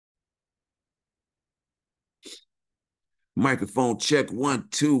Microphone check 1,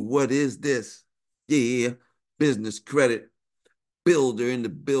 2. What is this? Yeah, business credit builder in the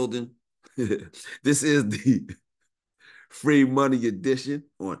building. This is the free money edition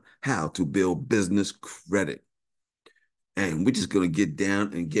on how to build business credit. And we're just going to get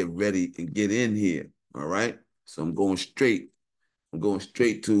down and get ready and get in here. All right. So I'm going straight. I'm going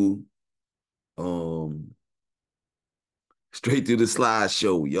um straight to the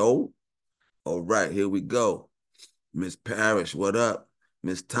slideshow, yo. All right, here we go. Miss Parrish, what up?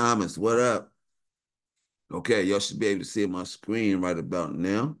 Miss Thomas, what up? Okay, y'all should be able to see my screen right about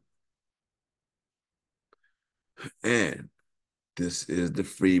now. And this is the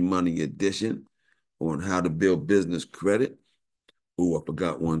free money edition on how to build business credit. Oh, I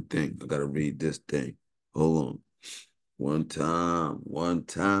forgot one thing. I got to read this thing. Hold on. One time.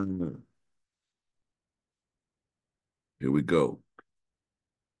 Here we go.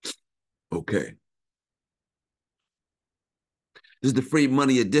 Okay. This is the free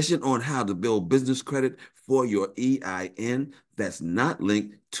money edition on how to build business credit for your EIN that's not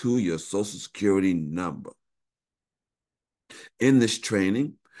linked to your social security number. In this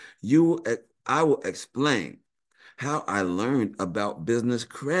training, I will explain how I learned about business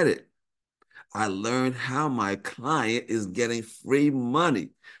credit. I learned how my client is getting free money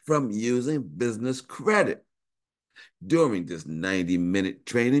from using business credit. During this 90-minute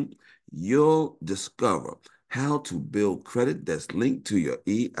training, you'll discover how to build credit that's linked to your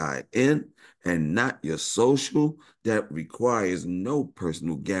EIN and not your social, that requires no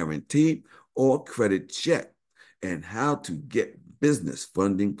personal guarantee or credit check, and how to get business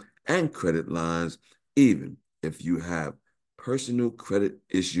funding and credit lines even if you have personal credit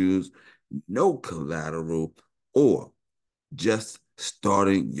issues, no collateral, or just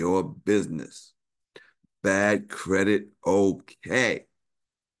starting your business. Bad credit, okay.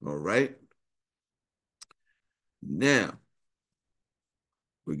 All right. Now,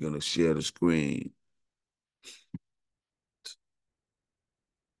 we're going to share the screen.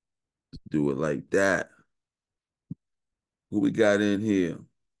 Do it like that. Who we got in here?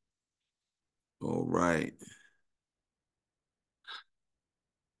 All right.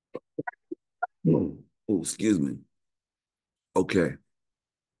 Oh, excuse me. Okay.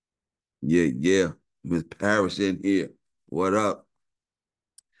 Yeah. Miss Parrish in here. What up?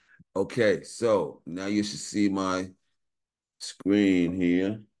 Okay, so now you should see my screen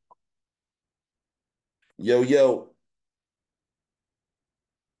here. Yo.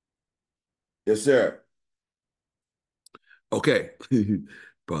 Yes, sir. Okay.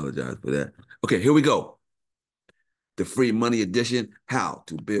 Apologize for that. Okay, here we go. The free money edition, how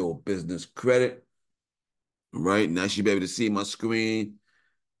to build business credit. All right, now you should be able to see my screen.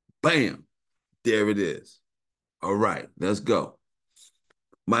 Bam, there it is. All right, let's go.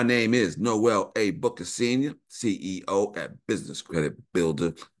 My name is Noel A. Booker Sr., CEO at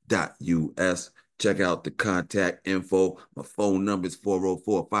businesscreditbuilder.us. Check out the contact info. My phone number is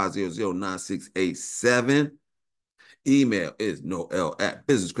 404-500-9687. Email is noel at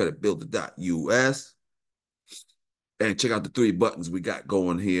businesscreditbuilder.us. And check out the 3 buttons we got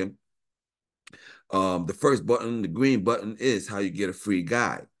going here. The first button, the green button, is how you get a free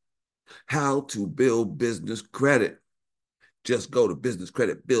guide. How to build business credit. Just go to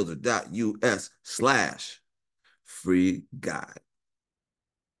businesscreditbuilder.us/free guide.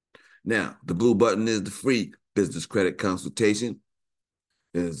 Now, the blue button is the free business credit consultation.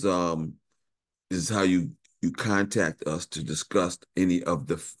 Is how you contact us to discuss any of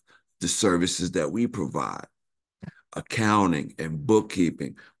the services that we provide: accounting and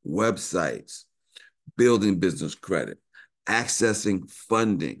bookkeeping, websites, building business credit, accessing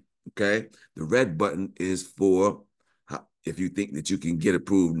funding. Okay, the red button is for if you think that you can get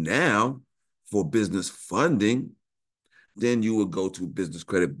approved now for business funding, then you will go to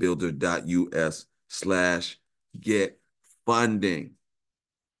businesscreditbuilder.us/get funding.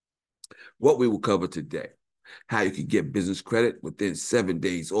 What we will cover today: how you can get business credit within 7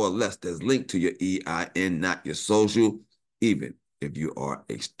 days or less that's linked to your EIN, not your social, even if you are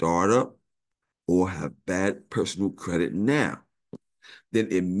a startup or have bad personal credit now. Then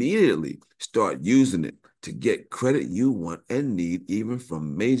immediately start using it to get credit you want and need, even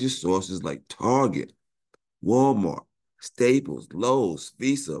from major sources like Target, Walmart, Staples, Lowe's,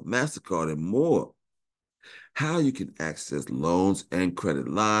 Visa, MasterCard, and more. How you can access loans and credit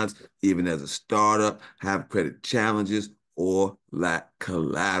lines, even as a startup, have credit challenges, or lack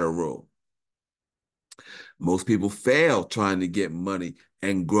collateral. Most people fail trying to get money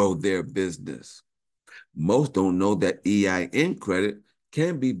and grow their business. Most don't know that EIN credit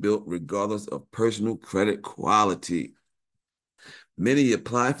can be built regardless of personal credit quality. Many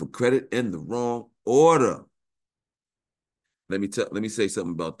apply for credit in the wrong order. Let me say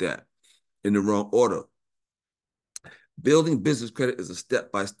something about that in the wrong order. Building business credit is a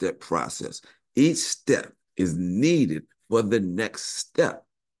step-by-step process. Each step is needed for the next step.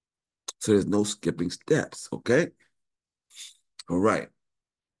 So there's no skipping steps, okay? All right.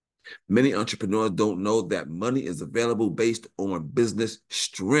 Many entrepreneurs don't know that money is available based on business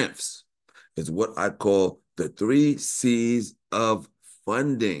strengths. It's what I call the 3 C's of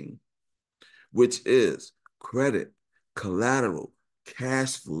funding, which is credit, collateral,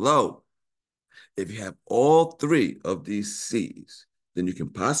 cash flow. If you have all 3 of these C's, then you can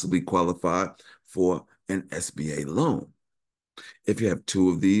possibly qualify for an SBA loan. If you have 2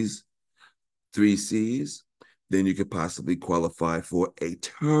 of these 3 C's, then you could possibly qualify for a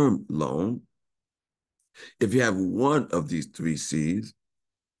term loan. If you have 1 of these 3 C's,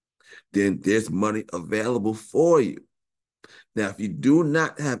 then there's money available for you. Now, if you do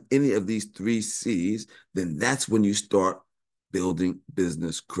not have any of these 3 C's, then that's when you start building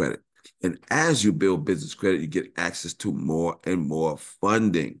business credit. And as you build business credit, you get access to more and more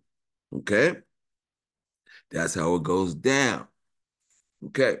funding. Okay? That's how it goes down.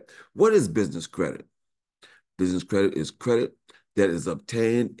 Okay. What is business credit? Business credit is credit that is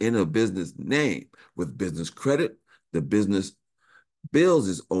obtained in a business name. With business credit, the business builds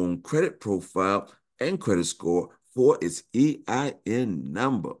its own credit profile and credit score for its EIN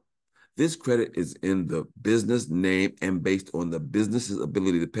number. This credit is in the business name and based on the business's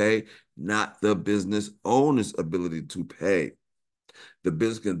ability to pay, not the business owner's ability to pay. The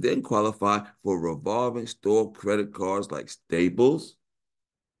business can then qualify for revolving store credit cards like Staples,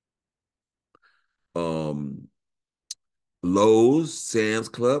 Lowe's, Sam's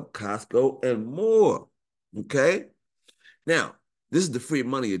Club, Costco, and more. Okay? Now, this is the free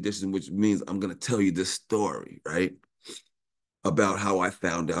money edition, which means I'm going to tell you this story, right? About how I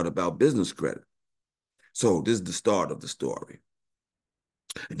found out about business credit. So this is the start of the story.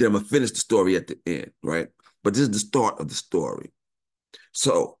 And then I'm going to finish the story at the end, right? But this is the start of the story.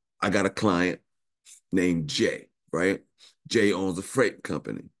 So I got a client named Jay, right? Jay owns a freight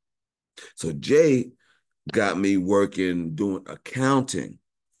company. So Jay got me working doing accounting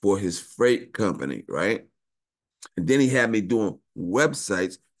for his freight company, right? And then he had me doing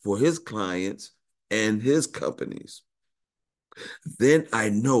websites for his clients and his companies. Then I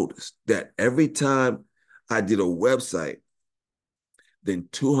noticed that every time I did a website, then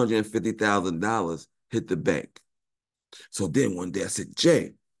 $250,000 hit the bank. So then one day I said,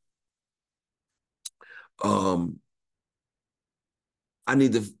 Jay, I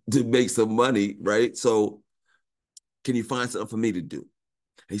need to make some money, right? So can you find something for me to do?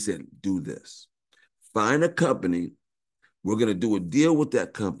 He said, do this. Find a company. We're going to do a deal with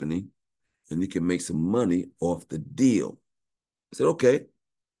that company, and you can make some money off the deal. I said, okay,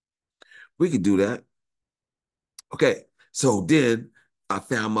 we could do that. Okay. So then I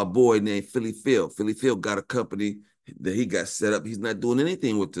found my boy named Philly Phil. Philly Phil got a company that he got set up. He's not doing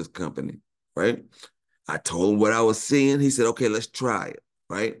anything with this company, right? I told him what I was seeing. He said, okay, let's try it,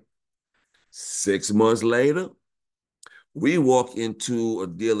 right? 6 months later, we walk into a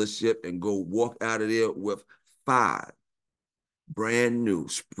dealership and go walk out of there with 5 brand new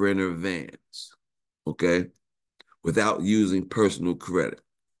Sprinter vans, okay? Without using personal credit,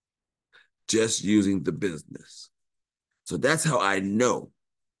 just using the business. So that's how I know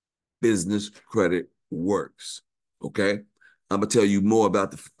business credit works, okay? I'm gonna tell you more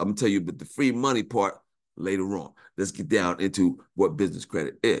about I'm gonna tell you about the free money part later on. Let's get down into what business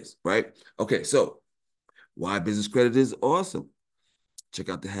credit is, right? Okay, so why business credit is awesome. Check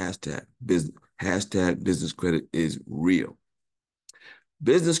out the hashtag. Hashtag business credit is real.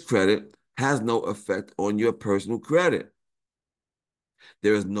 Business credit has no effect on your personal credit.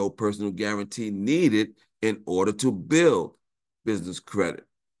 There is no personal guarantee needed in order to build business credit.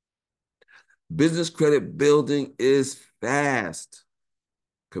 Business credit building is fast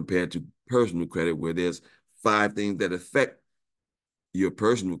compared to personal credit, where there's 5 things that affect your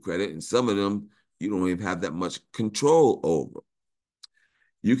personal credit, and some of them you don't even have that much control over.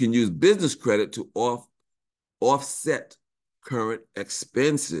 You can use business credit to offset current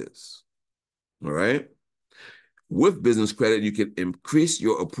expenses, all right? With business credit, you can increase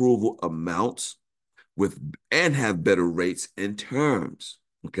your approval amounts and have better rates and terms,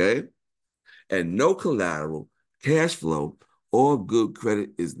 okay? And no collateral, cash flow, or good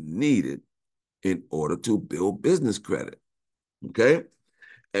credit is needed in order to build business credit, okay?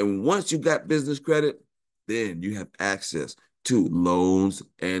 And once you got business credit, then you have access to loans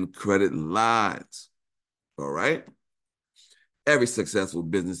and credit lines, all right? Every successful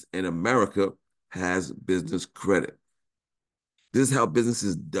business in America has business credit. This is how business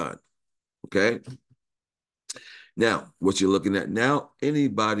is done, okay? Now, what you're looking at now,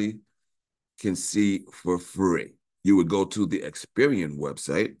 anybody can see for free. You would go to the Experian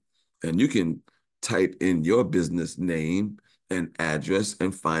website and you can type in your business name and address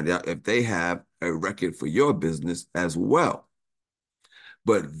and find out if they have a record for your business as well.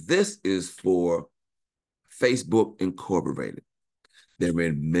 But this is for Facebook Incorporated. They're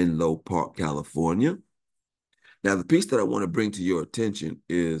in Menlo Park, California. Now, the piece that I want to bring to your attention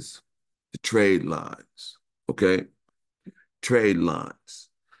is the trade lines, okay? Trade lines.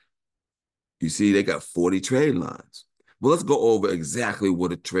 You see, they got 40 trade lines. Well, let's go over exactly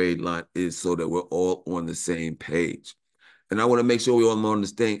what a trade line is so that we're all on the same page. And I want to make sure we're all on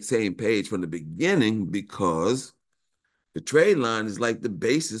the same page from the beginning, because the trade line is like the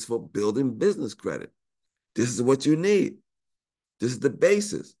basis for building business credit. This is what you need. This is the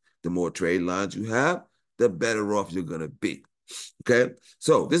basis. The more trade lines you have, the better off you're going to be. Okay?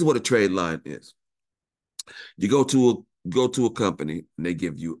 So this is what a trade line is. You go to a company and they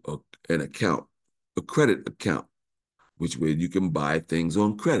give you an account, a credit account, which way you can buy things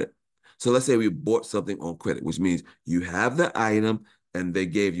on credit. So let's say we bought something on credit, which means you have the item and they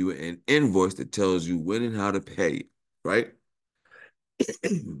gave you an invoice that tells you when and how to pay it, right?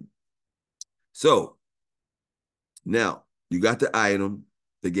 So now you got the item,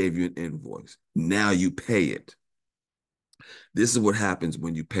 they gave you an invoice. Now you pay it. This is what happens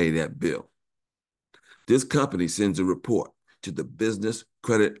when you pay that bill. This company sends a report to the business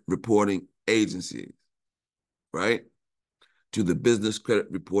credit reporting agencies, right? To the business credit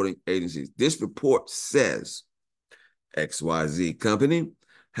reporting agencies. This report says XYZ company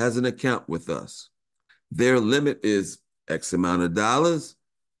has an account with us. Their limit is X amount of dollars,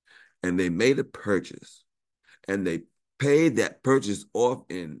 and they made a purchase, and they paid that purchase off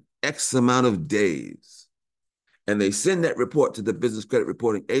in X amount of days. And they send that report to the business credit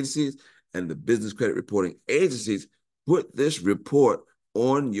reporting agencies, and the business credit reporting agencies put this report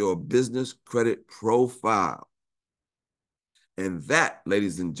on your business credit profile. And that,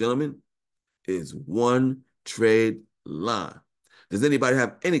 ladies and gentlemen, is one trade line. Does anybody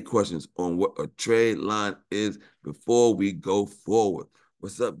have any questions on what a trade line is before we go forward?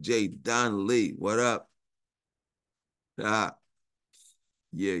 What's up, Jay Don Lee? What up? Ah,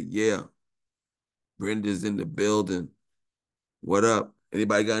 yeah. Brenda's in the building. What up?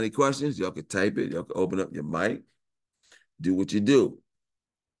 Anybody got any questions? Y'all can type it. Y'all can open up your mic. Do what you do.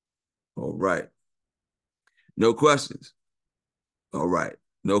 All right. No questions. All right.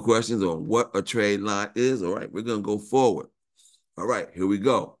 No questions on what a trade line is. All right. We're going to go forward. All right. Here we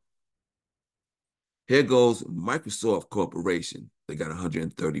go. Here goes Microsoft Corporation. They got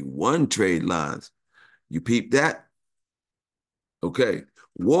 131 trade lines. You peep that? Okay.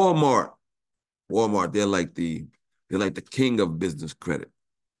 Walmart. They're like the king of business credit,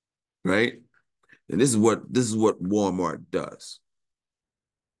 right? And this is what Walmart does.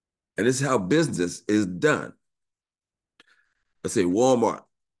 And this is how business is done. Let's say Walmart,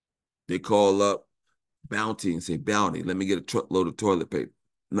 they call up Bounty and say, Bounty, let me get a truckload of toilet paper.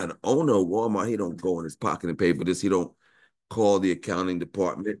 Now, the owner of Walmart, he don't go in his pocket and pay for this. He don't call the accounting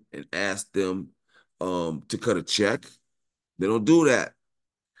department and ask them to cut a check. They don't do that.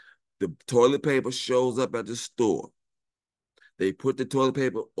 The toilet paper shows up at the store. They put the toilet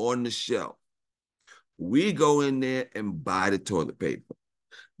paper on the shelf. We go in there and buy the toilet paper.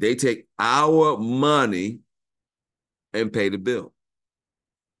 They take our money and pay the bill.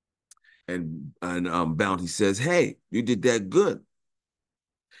 And Bounty says, hey, you did that good.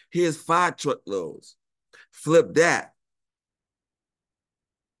 Here's 5 truckloads. Flip that.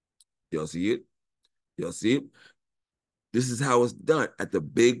 Y'all see it? Y'all see it? This is how it's done at the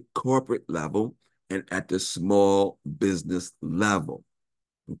big corporate level and at the small business level,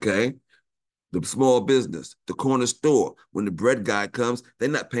 okay? The small business, the corner store, when the bread guy comes, they're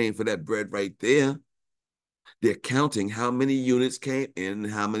not paying for that bread right there. They're counting how many units came in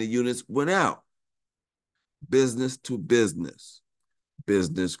and how many units went out. Business to business,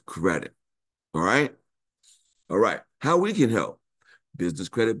 business credit, all right? All right, how we can help? Business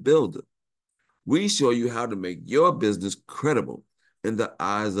Credit Builder. We show you how to make your business credible in the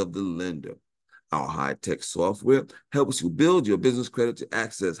eyes of the lender. Our high-tech software helps you build your business credit to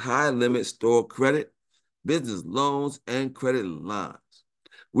access high-limit store credit, business loans, and credit lines.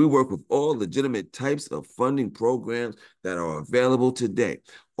 We work with all legitimate types of funding programs that are available today,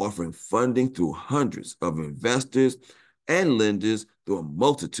 offering funding through hundreds of investors and lenders through a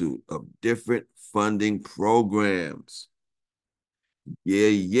multitude of different funding programs.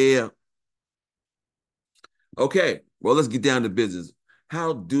 Yeah. Okay, well, let's get down to business.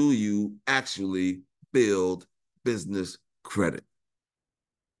 How do you actually build business credit?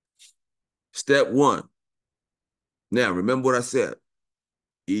 Step 1, Now, remember what I said.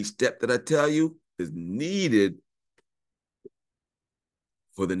 Each step that I tell you is needed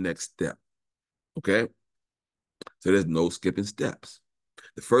for the next step, okay? So there's no skipping steps.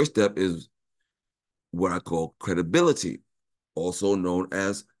 The first step is what I call credibility, also known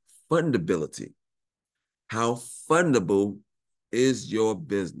as fundability. How fundable is your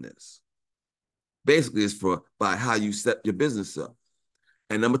business? Basically, it's by how you set your business up.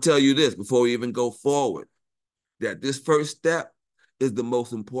 And I'm gonna tell you this before we even go forward, that this first step is the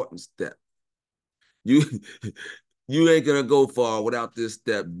most important step. You you ain't gonna go far without this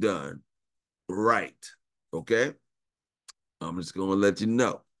step done right. Okay? I'm just gonna let you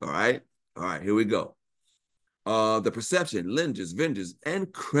know. All right. All right, here we go. The perception lenders, vendors,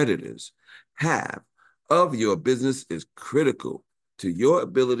 and creditors have of your business is critical to your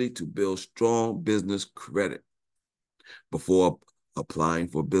ability to build strong business credit. Before applying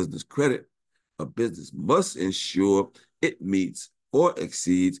for business credit, a business must ensure it meets or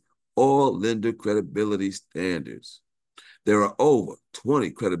exceeds all lender credibility standards. There are over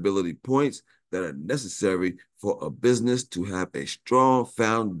 20 credibility points that are necessary for a business to have a strong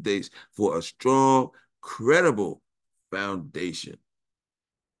foundation, for a strong, credible foundation.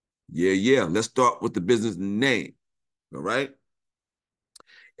 Yeah. Let's start with the business name. All right.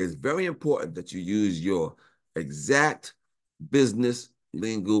 It's very important that you use your exact business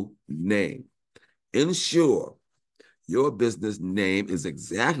legal name. Ensure your business name is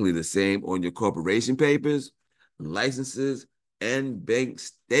exactly the same on your corporation papers, licenses, and bank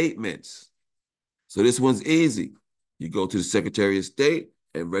statements. So this one's easy. You go to the Secretary of State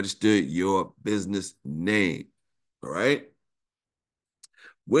and register your business name. All right.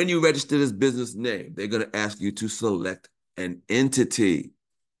 When you register this business name, they're going to ask you to select an entity.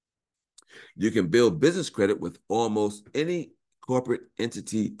 You can build business credit with almost any corporate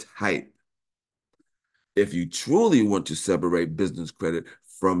entity type. If you truly want to separate business credit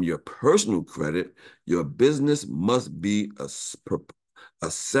from your personal credit, your business must be a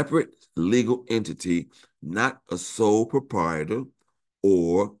separate legal entity, not a sole proprietor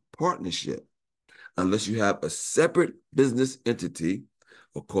or partnership. Unless you have a separate business entity,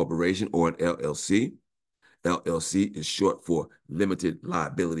 a corporation, or an LLC. LLC is short for Limited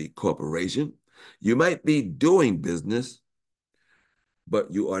Liability Corporation. You might be doing business,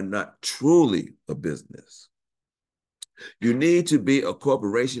 but you are not truly a business. You need to be a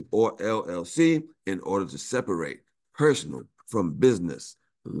corporation or LLC in order to separate personal from business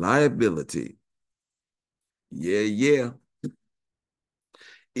liability. Yeah.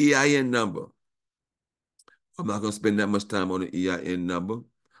 EIN number. I'm not going to spend that much time on the EIN number,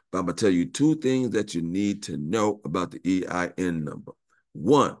 but I'm going to tell you two things that you need to know about the EIN number.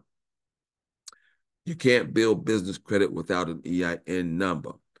 One, you can't build business credit without an EIN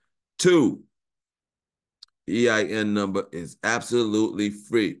number. Two, EIN number is absolutely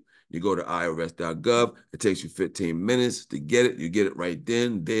free. You go to irs.gov. It takes you 15 minutes to get it. You get it right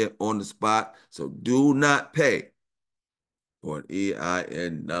then, there on the spot. So do not pay for an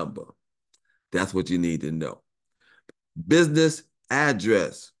EIN number. That's what you need to know. Business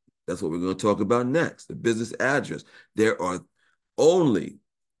address. That's what we're going to talk about next. The business address. There are only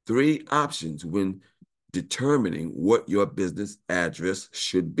 3 options when determining what your business address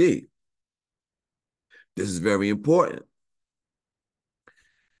should be. This is very important.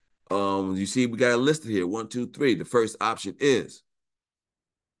 You see, we got a list here. 1, 2, 3. The first option is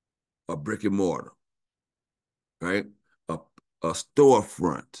a brick and mortar, right? A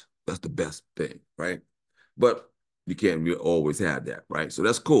storefront. That's the best thing, right? But you can't really always have that, right? So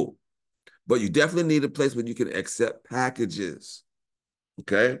that's cool. But you definitely need a place where you can accept packages,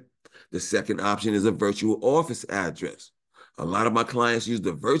 okay? The second option is a virtual office address. A lot of my clients use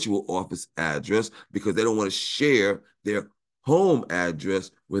the virtual office address because they don't want to share their home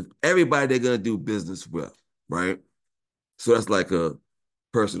address with everybody they're going to do business with, right? So that's like a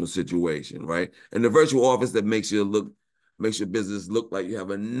personal situation, right? And the virtual office that makes your business look like you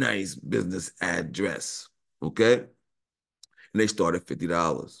have a nice business address, okay? And they start at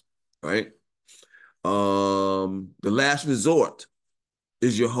 $50, right? The last resort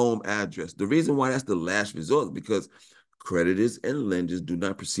is your home address. The reason why that's the last resort is because creditors and lenders do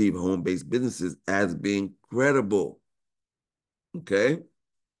not perceive home-based businesses as being credible, okay?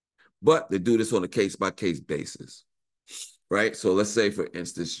 But they do this on a case-by-case basis, right? So let's say, for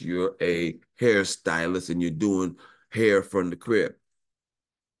instance, you're a hairstylist and you're doing hair from the crib,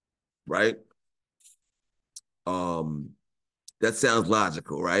 right? That sounds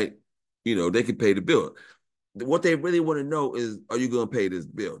logical, right? You know, they can pay the bill. What they really want to know is, are you going to pay this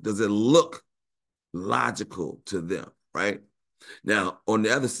bill? Does it look logical to them, right? Now, on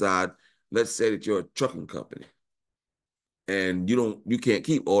the other side, let's say that you're a trucking company, and you can't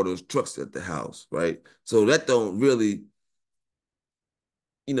keep all those trucks at the house, right? So that don't really,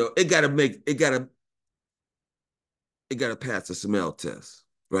 it gotta pass the smell test,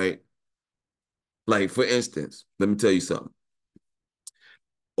 right? Like for instance, let me tell you something.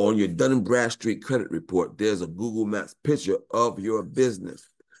 On your Dun& Bradstreet credit report, there's a Google Maps picture of your business.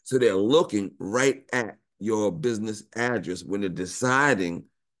 So they're looking right at your business address when they're deciding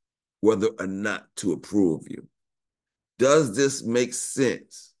whether or not to approve you. Does this make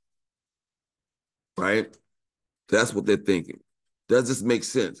sense? Right? That's what they're thinking. Does this make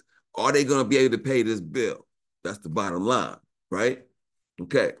sense? Are they going to be able to pay this bill? That's the bottom line, right?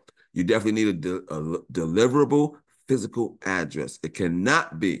 Okay. You definitely need a deliverable physical address. It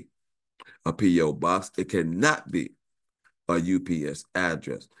cannot be a P.O. box. It cannot be a UPS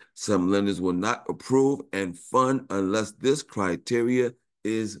address. Some lenders will not approve and fund unless this criteria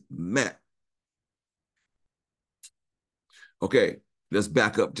is met. Okay, let's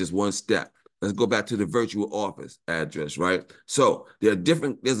back up just one step. Let's go back to the virtual office address, right? So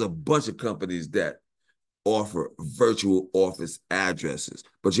there's a bunch of companies that offer virtual office addresses,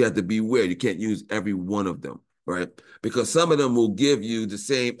 but you have to be aware you can't use every one of them, right? Because some of them will give you the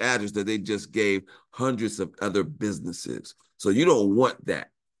same address that they just gave hundreds of other businesses. So you don't want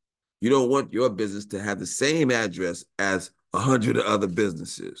that. You don't want your business to have the same address as 100 other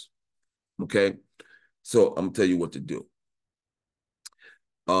businesses, okay? So I'm gonna tell you what to do.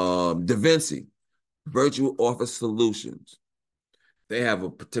 Da Vinci, Virtual Office Solutions. They have a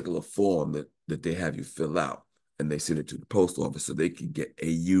particular form that they have you fill out, and they send it to the post office so they can get a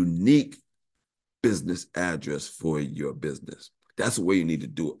unique business address for your business. That's the way you need to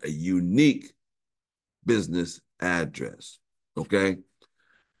do it, a unique business address, okay?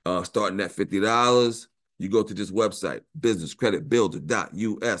 Starting at $50, you go to this website,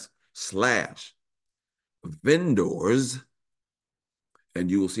 businesscreditbuilder.us/vendors, and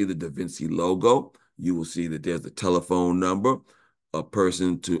you will see the Da Vinci logo. You will see that there's a telephone number, a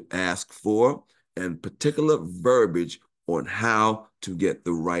person to ask for, and particular verbiage on how to get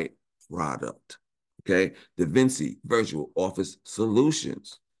the right product. Okay, Da Vinci Virtual Office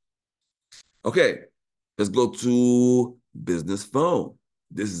Solutions. Okay, let's go to business phone.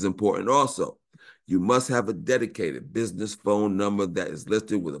 This is important also. You must have a dedicated business phone number that is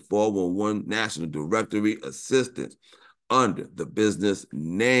listed with a 411 National Directory Assistance under the business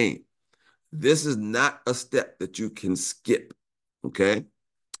name. This is not a step that you can skip, okay?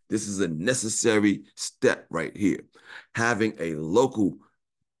 This is a necessary step right here. Having a local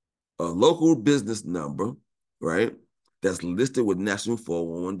business number, right, that's listed with National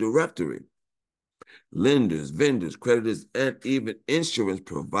 411 Directory. Lenders, vendors, creditors, and even insurance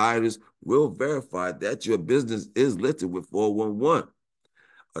providers will verify that your business is listed with 411.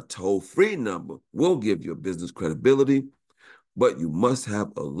 A toll-free number will give your business credibility, but you must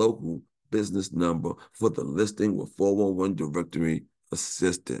have a local business number for the listing with 411 Directory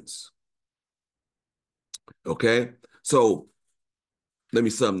Assistance. Okay? So let me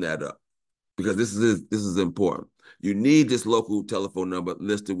sum that up because this is important. You need this local telephone number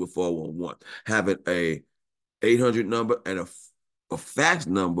listed with 411. Having a 800 number and a fax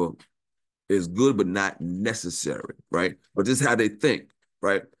number is good, but not necessary, right? But this is how they think,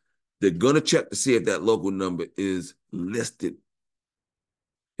 right? They're going to check to see if that local number is listed.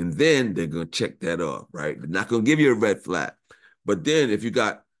 And then they're going to check that off, right? They're not going to give you a red flag. But then if you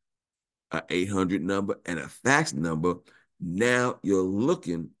got an 800 number and a fax number, now you're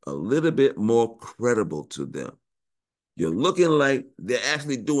looking a little bit more credible to them. You're looking like they're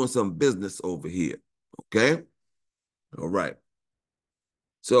actually doing some business over here, okay? All right.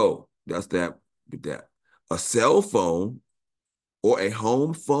 So that's that with that. A cell phone or a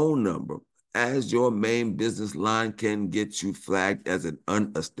home phone number as your main business line can get you flagged as an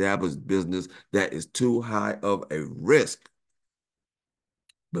unestablished business that is too high of a risk.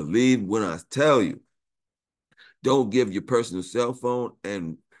 Believe when I tell you, don't give your personal cell phone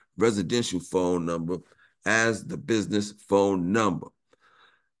and residential phone number as the business phone number.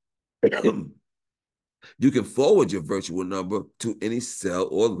 You can forward your virtual number to any cell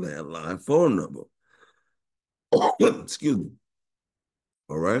or landline phone number. Excuse me.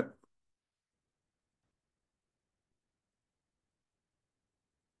 All right.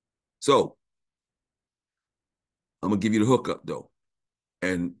 So I'm gonna give you the hookup though.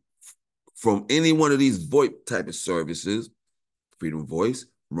 And from any one of these VoIP type of services, Freedom Voice,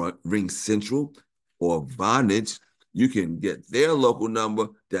 Ring Central, or Vonage, you can get their local number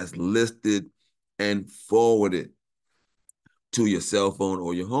that's listed and forwarded to your cell phone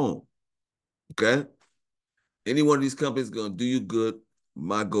or your home. Okay? Any one of these companies is gonna do you good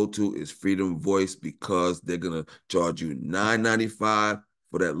my go-to is Freedom Voice because they're going to charge you $9.95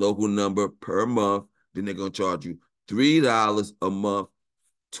 for that local number per month. Then they're going to charge you $3 a month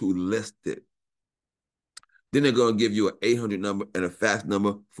to list it. Then they're going to give you an 800 number and a fax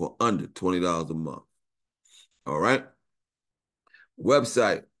number for under $20 a month. All right?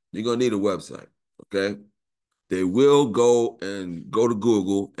 Website. You're going to need a website, okay? They will go to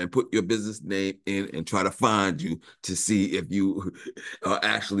Google and put your business name in and try to find you to see if you are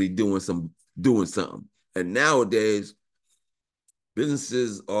actually doing something. And nowadays,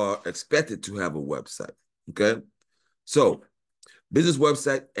 businesses are expected to have a website, okay? So, business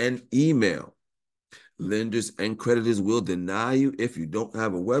website and email. Lenders and creditors will deny you if you don't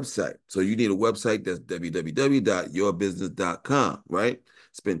have a website. So you need a website that's www.yourbusiness.com, right?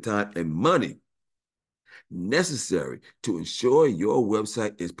 Spend time and money necessary to ensure your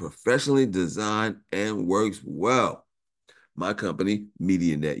website is professionally designed and works well. My company,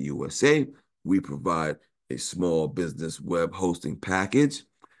 MediaNet USA, we provide a small business web hosting package,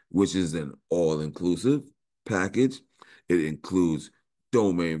 which is an all-inclusive package. It includes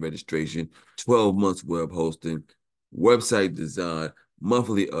domain registration, 12 months web hosting, website design,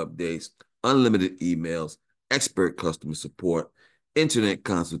 monthly updates, unlimited emails, expert customer support, internet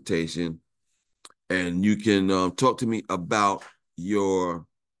consultation, and you can talk to me about your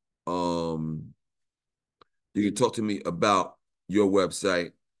website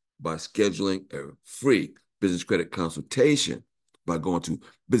by scheduling a free business credit consultation by going to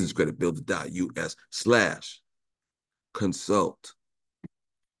businesscreditbuilder.us/consult.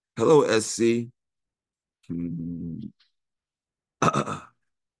 Hello, SC.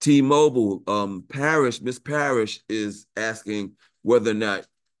 T-Mobile, Miss Parrish is asking whether or not,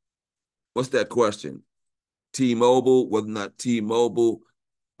 what's that question? T-Mobile, whether or not T-Mobile,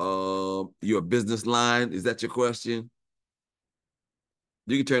 your business line, is that your question?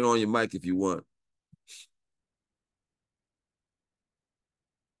 You can turn on your mic if you want.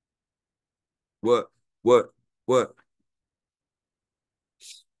 What?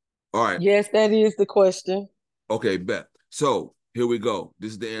 All right. Yes, that is the question. Okay, bet. So here we go.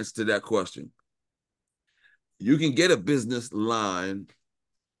 This is the answer to that question. You can get a business line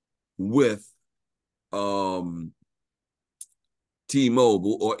with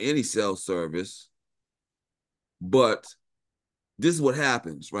T-Mobile or any cell service, but this is what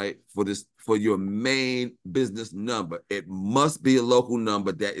happens, right? For your main business number, it must be a local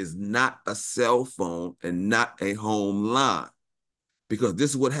number that is not a cell phone and not a home line, because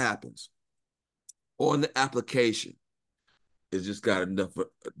this is what happens on the application. It's just got enough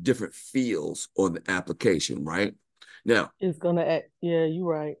different fields on the application, right? Now, It's gonna act. Yeah, you're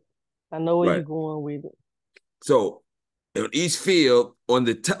right. I know where right. you're going with it. So on each field, on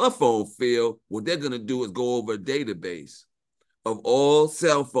the telephone field, what they're going to do is go over a database of all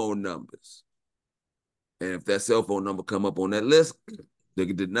cell phone numbers. And if that cell phone number come up on that list, they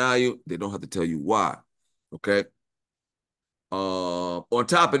can deny you. They don't have to tell you why. Okay. On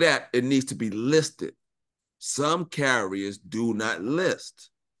top of that, it needs to be listed. Some carriers do not list.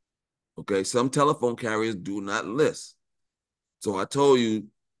 Okay. Some telephone carriers do not list. So I told you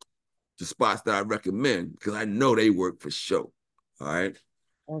the spots that I recommend because I know they work for sure. All right.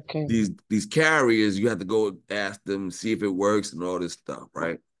 Okay. These carriers, you have to go ask them, see if it works and all this stuff,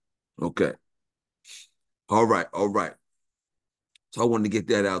 right? Okay. All right. So I wanted to get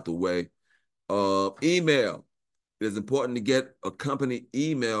that out the way. Email. It is important to get a company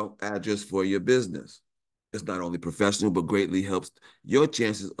email address for your business. It's not only professional, but greatly helps your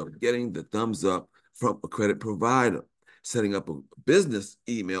chances of getting the thumbs up from a credit provider. Setting up a business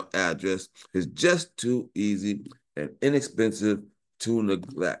email address is just too easy and inexpensive to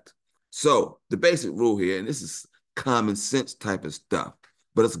neglect. So the basic rule here, and this is common sense type of stuff,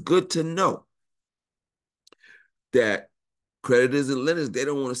 but it's good to know that creditors and lenders, they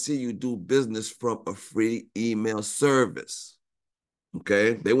don't want to see you do business from a free email service.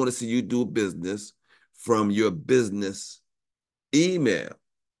 Okay? They want to see you do business from your business email.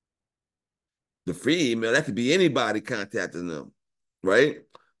 The free email, that could be anybody contacting them, right?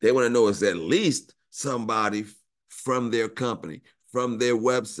 They want to know it's at least somebody from their company, from their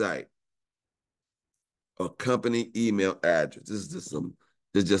website, a company email address. This is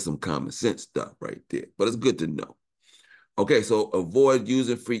just some common sense stuff right there, but it's good to know. Okay, so avoid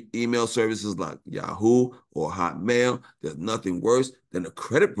using free email services like Yahoo or Hotmail. There's nothing worse than a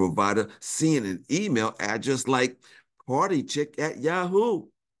credit provider seeing an email address like party chick at Yahoo.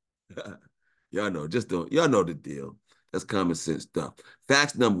 Y'all know, y'all know the deal. That's common sense stuff.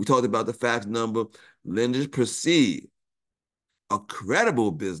 Fax number. We talked about the fax number. Lenders perceive a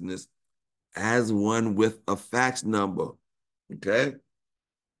credible business as one with a fax number. Okay?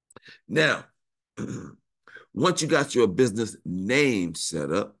 Now, once you got your business name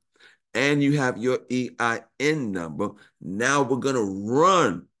set up and you have your EIN number, now we're going to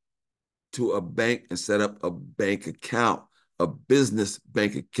run to a bank and set up a bank account, a business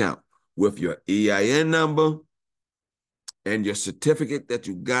bank account with your EIN number and your certificate that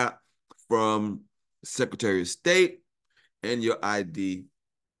you got from the Secretary of State and your ID.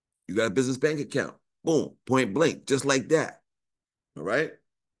 You got a business bank account. Boom, point blank, just like that. All right?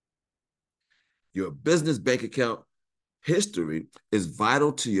 Your business bank account history is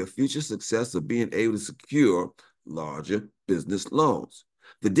vital to your future success of being able to secure larger business loans.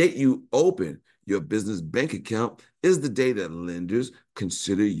 The date you open your business bank account is the day that lenders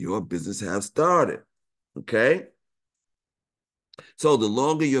consider your business have started. Okay? So the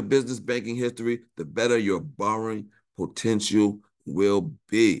longer your business banking history, the better your borrowing potential will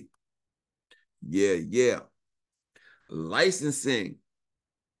be. Yeah. Licensing.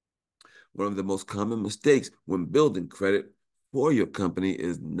 One of the most common mistakes when building credit for your company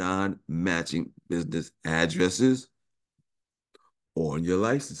is non-matching business addresses on your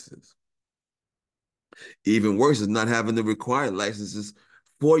licenses. Even worse is not having the required licenses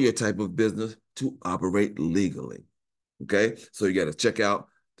for your type of business to operate legally. Okay, so you got to check out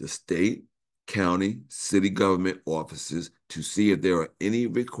the state, county, city government offices to see if there are any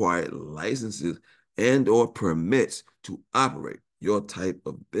required licenses and or permits to operate your type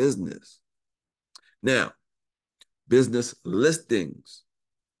of business. Now, business listings.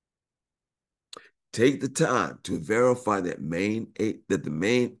 Take the time to verify that the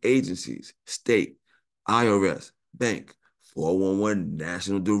main agencies, state, IRS, bank, 411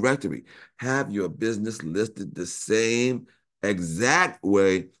 National Directory, have your business listed the same exact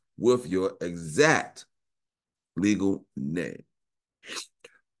way with your exact legal name.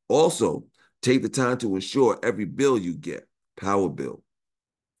 Also, take the time to ensure every bill you get, power bill,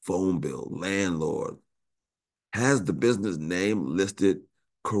 phone bill, landlord, has the business name listed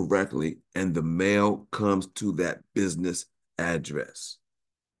correctly and the mail comes to that business address.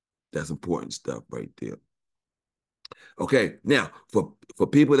 That's important stuff right there. Okay, now for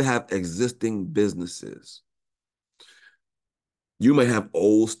people that have existing businesses, you may have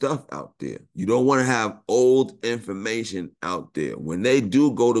old stuff out there. You don't want to have old information out there. When they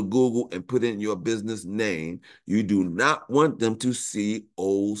do go to Google and put in your business name, you do not want them to see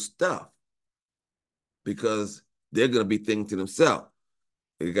old stuff because they're going to be thinking to themselves,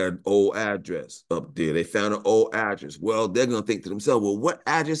 they got an old address up there. They found an old address. Well, they're going to think to themselves, well, what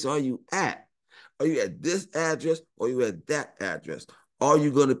address are you at? Are you at this address or are you at that address? Are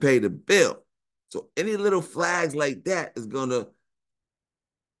you going to pay the bill? So any little flags like that is going to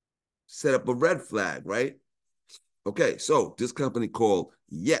set up a red flag, right? Okay, so this company called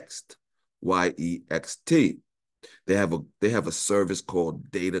Yext, Y-E-X-T, they have a service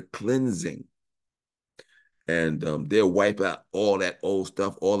called data cleansing. And they'll wipe out all that old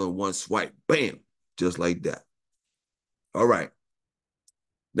stuff all in one swipe. Bam, just like that. All right.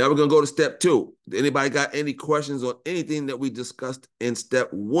 Now we're going to go to step 2. Anybody got any questions on anything that we discussed in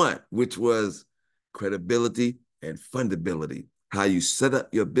step 1, which was credibility and fundability, how you set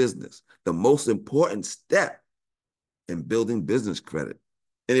up your business, the most important step in building business credit.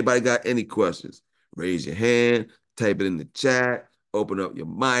 Anybody got any questions? Raise your hand, type it in the chat, open up your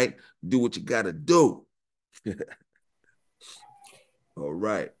mic, do what you got to do. All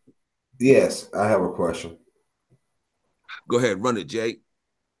right. Yes, I have a question. Go ahead, run it, Jake.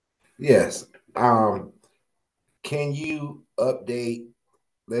 Yes. Can you update,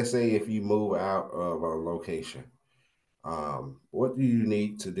 let's say if you move out of a location, what do you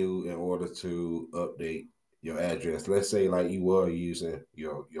need to do in order to update your address? Let's say like you were using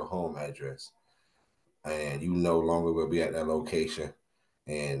your home address and you no longer will be at that location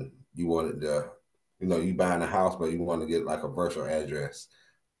and you wanted to, you buying a house, but you want to get like a virtual address.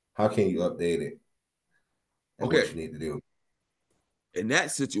 How can you update it and what Okay. you need to do? In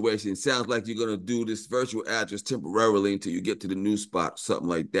that situation, it sounds like you're going to do this virtual address temporarily until you get to the new spot, something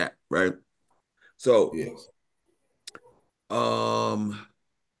like that, right? So, Yes.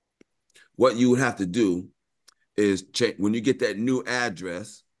 what you would have to do is check when you get that new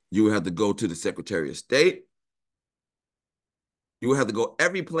address, you would have to go to the Secretary of State. You would have to go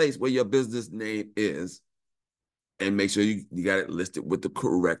every place where your business name is and make sure you got it listed with the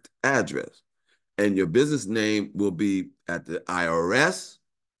correct address. And your business name will be at the IRS,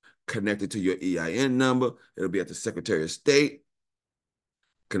 connected to your EIN number. It'll be at the Secretary of State,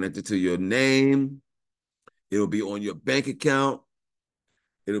 connected to your name. It'll be on your bank account.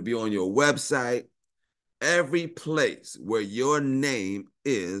 It'll be on your website. Every place where your name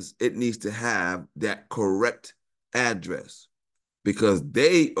is, it needs to have that correct address. because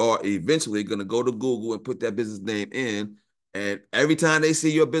they are eventually going to go to Google and put that business name in. And every time they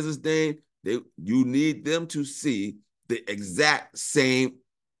see your business name, you need them to see the exact same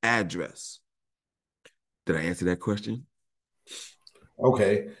address. Did I answer that question?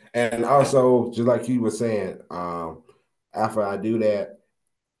 Okay. And also, just like you were saying, after I do that,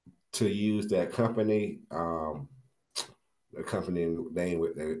 to use that company, the company name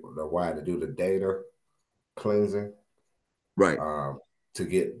with the Y to do the data cleansing, Right. to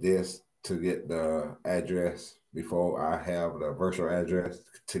get the address before I have the virtual address,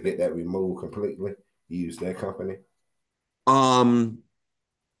 to get that removed completely, use that company. The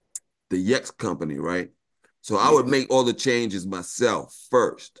Yex company, right? So I would Yes. make all the changes myself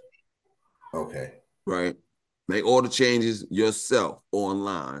first, Okay. right? Make all the changes yourself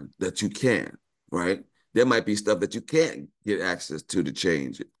online that you can, right? There might be stuff that you can't get access to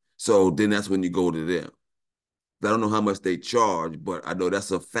change it. So then that's when you go to them. I don't know how much they charge, but I know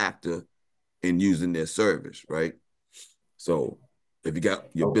that's a factor in using their service, right? So if you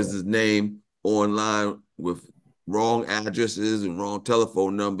got your Okay. business name online with wrong addresses and wrong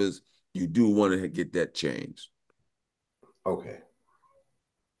telephone numbers, you do want to get that changed. Okay.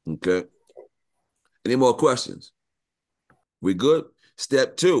 Okay. Any more questions? We good?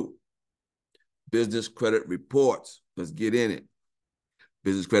 Step 2, business credit reports. Let's get in it.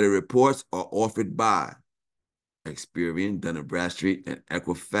 Business credit reports are offered by Experian, Dun & Bradstreet, and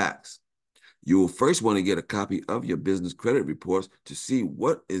Equifax. You will first want to get a copy of your business credit reports to see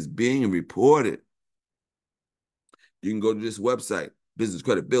what is being reported. You can go to this website,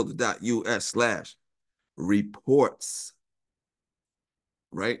 businesscreditbuilder.us/reports,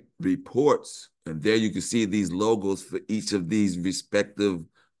 right? Reports. And there you can see these logos for each of these respective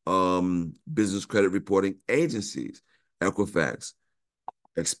business credit reporting agencies: Equifax,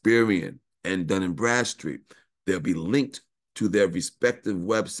 Experian, and Dun & Bradstreet. They'll be linked to their respective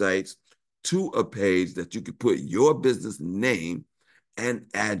websites to a page that you can put your business name and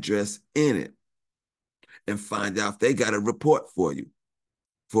address in it and find out if they got a report for you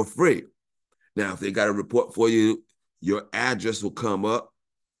for free. Now, if they got a report for you, your address will come up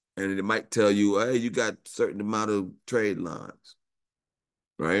and it might tell you, hey, you got a certain amount of trade lines,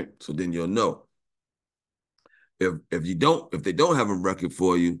 right? So then you'll know. If they don't have a record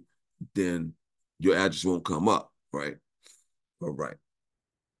for you, then your address won't come up, right? All right.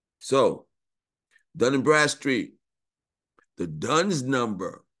 So Dun & Bradstreet, the DUNS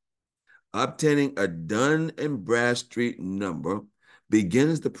number. Obtaining a Dun & Bradstreet number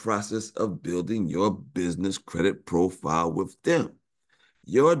begins the process of building your business credit profile with them.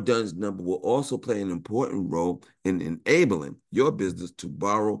 Your DUNS number will also play an important role in enabling your business to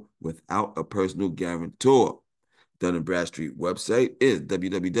borrow without a personal guarantor. Dun & Bradstreet website is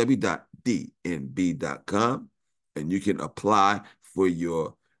www.dnb.com, and you can apply for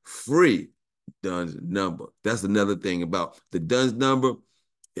your free DUNS number. That's another thing about the DUNS number.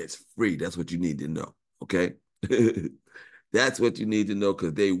 It's free. That's what you need to know, okay? That's what you need to know,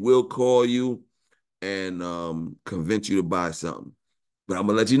 because they will call you and convince you to buy something. But I'm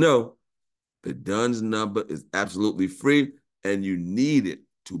going to let you know, the DUNS number is absolutely free, and you need it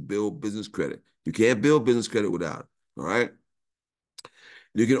to build business credit. You can't build business credit without it, all right?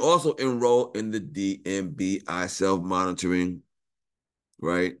 You can also enroll in the DMBI self-monitoring,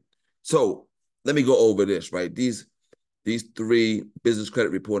 right? So let me go over this, right? These 3 business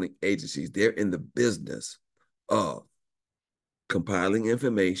credit reporting agencies, they're in the business of compiling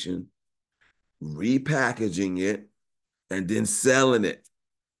information, repackaging it, and then selling it.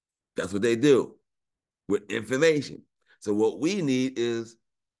 That's what they do with information. So what we need is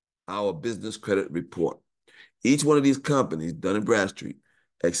our business credit report. Each one of these companies, Dun & Bradstreet,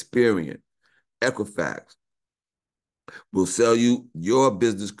 Experian, Equifax, will sell you your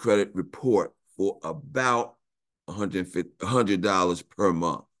business credit report for about $100 per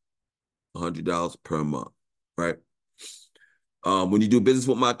month. $100 per month, right? When you do business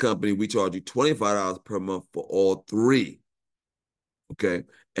with my company, we charge you $25 per month for all 3. Okay.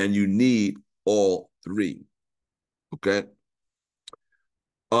 And you need all 3. Okay.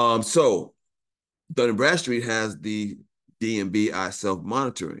 So Dun & Bradstreet has the DMBI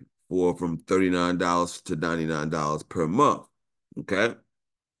self-monitoring for from $39 to $99 per month. Okay.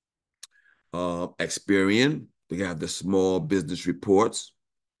 Experian, they have the small business reports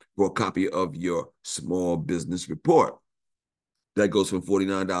for a copy of your small business report. That goes from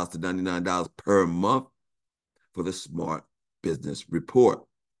 $49 to $99 per month for the smart business report.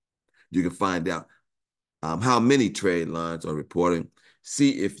 You can find out how many trade lines are reporting,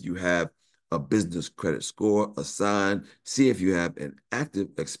 see if you have a business credit score assigned, see if you have an active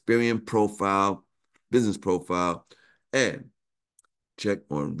Experian profile, business profile, and check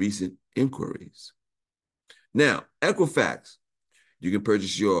on recent inquiries. Now, Equifax, you can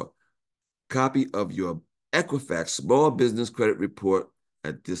purchase your copy of your Equifax Small Business Credit Report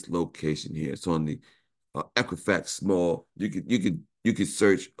at this location here. It's on the Equifax Small. You could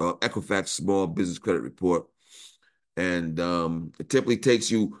search Equifax Small Business Credit Report, and it typically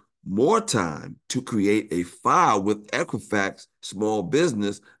takes you more time to create a file with Equifax Small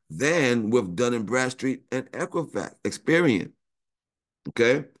Business than with Dun & Bradstreet and Equifax Experian.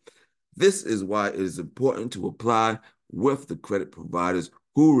 Okay, this is why it is important to apply with the credit providers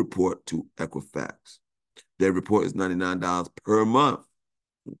who report to Equifax. Their report is $99 per month.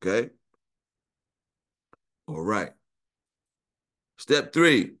 Okay. All right. Step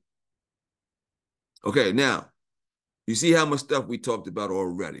 3. Okay, now, you see how much stuff we talked about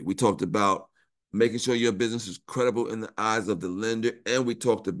already. We talked about making sure your business is credible in the eyes of the lender, and we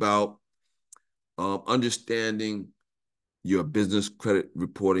talked about understanding your business credit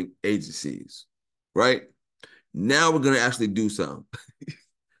reporting agencies, right? Now we're going to actually do something.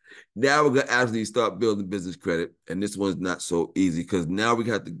 Now we're going to actually start building business credit, and this one's not so easy because now we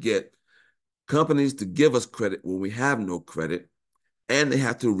have to get companies to give us credit when we have no credit, and they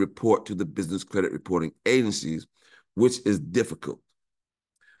have to report to the business credit reporting agencies, which is difficult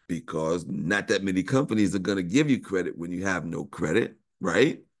because not that many companies are going to give you credit when you have no credit,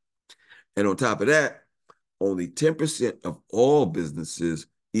 right? And on top of that, only 10% of all businesses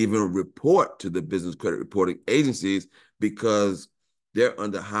even report to the business credit reporting agencies because they're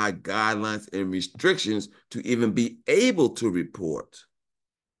under high guidelines and restrictions to even be able to report.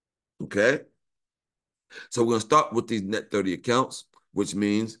 Okay? So we're going to start with these net 30 accounts, which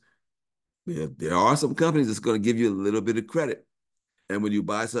means there are some companies that's going to give you a little bit of credit. And when you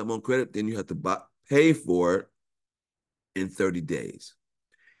buy something on credit, then you have to pay for it in 30 days.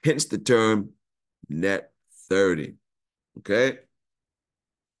 Hence the term net 30. Okay?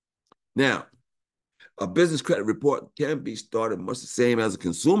 Now, a business credit report can be started much the same as a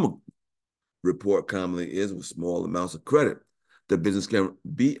consumer report commonly is with small amounts of credit. The business can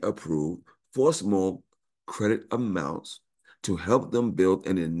be approved for small credit amounts to help them build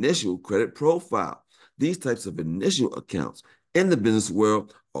an initial credit profile. These types of initial accounts in the business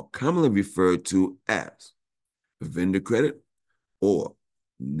world are commonly referred to as vendor credit or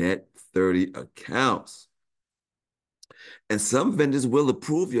net 30 accounts. And some vendors will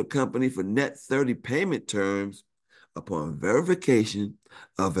approve your company for net 30 payment terms upon verification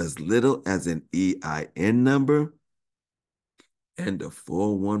of as little as an EIN number and a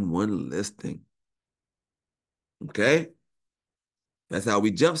 411 listing. Okay? That's how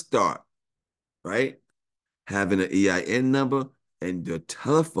we jumpstart, right? Having an EIN number and your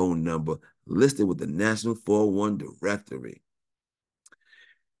telephone number listed with the National 401 Directory.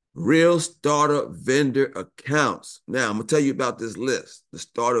 Real starter vendor accounts. Now, I'm going to tell you about this list, the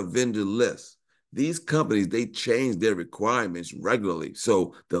starter vendor list. These companies, they change their requirements regularly.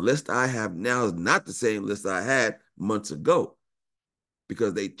 So the list I have now is not the same list I had months ago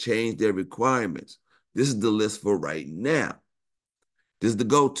because they changed their requirements. This is the list for right now. This is the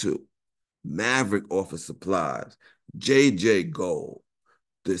go-to. Maverick Office Supplies, JJ Gold,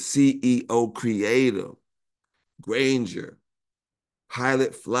 the CEO Creative, Granger,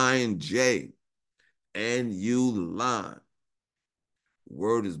 Pilot Flying J, and Uline.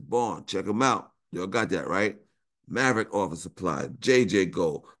 Word is born. Check them out. Y'all got that, right? Maverick Office Supply, JJ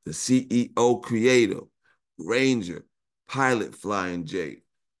Gold, the CEO Creative, Ranger, Pilot Flying J,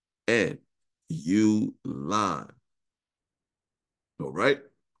 and Uline. All right?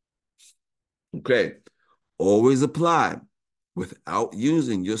 Okay. Always apply without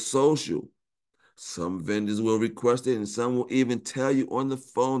using your social. Some vendors will request it, and some will even tell you on the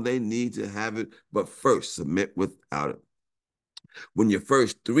phone they need to have it, but first submit without it. When your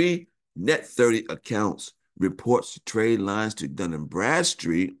first 3 net 30 accounts reports trade lines to Dun &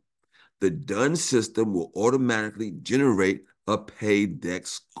 Bradstreet, the Dun system will automatically generate a paydex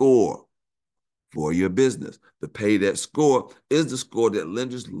score for your business. The paydex score is the score that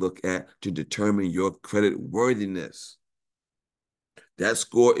lenders look at to determine your credit worthiness. That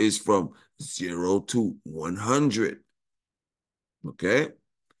score is from 0 to 100. Okay?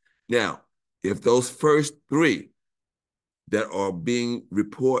 Now, if those first 3 that are being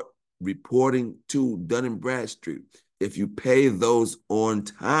reporting to Dun & Bradstreet, if you pay those on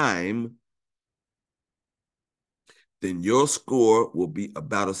time, then your score will be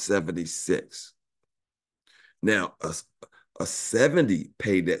about a 76. Now, a 70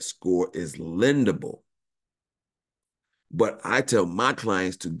 paydex score is lendable. But I tell my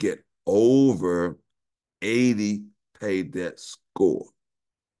clients to get over 80 paydex score,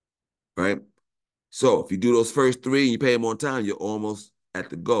 right? So if you do those first three and you pay them on time, you're almost at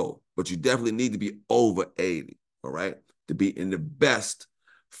the goal. But you definitely need to be over 80, all right, to be in the best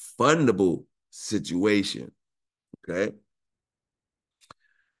fundable situation, okay?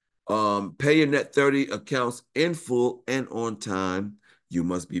 Pay your net 30 accounts in full and on time. You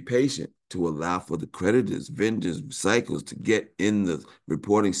must be patient to allow for the creditors, vendors, cycles to get in the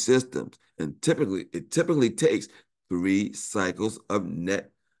reporting systems. And it typically takes 3 cycles of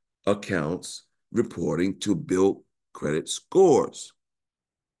net accounts reporting to build credit scores.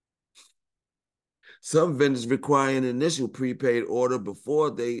 Some vendors require an initial prepaid order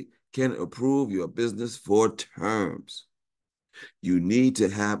before they can approve your business for terms. You need to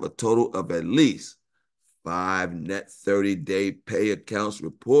have a total of at least 5 net 30-day pay accounts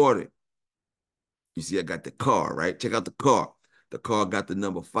reporting. You see, I got the car, right? Check out the car. The car got the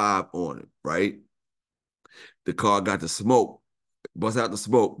number 5 on it, right? The car got the smoke. Bust out the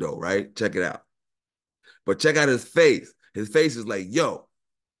smoke, though, right? Check it out. But check out his face. His face is like, yo,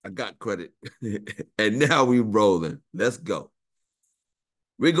 I got credit. And now we rolling. Let's go.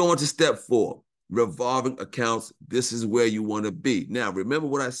 We're going to step 4, revolving accounts. This is where you want to be. Now, remember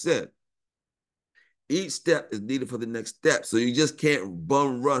what I said. Each step is needed for the next step. So you just can't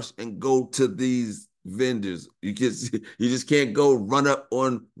bum rush and go to these vendors. You just can't go run up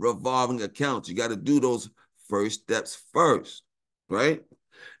on revolving accounts. You got to do those first steps first, right?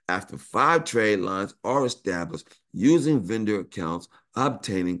 After 5 trade lines are established, using vendor accounts,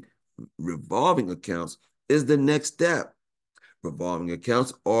 obtaining revolving accounts is the next step. Revolving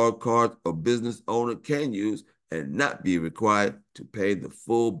accounts are cards a business owner can use and not be required to pay the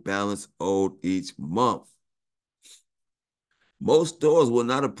full balance owed each month. Most stores will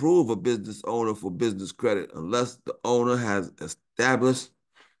not approve a business owner for business credit unless the owner has established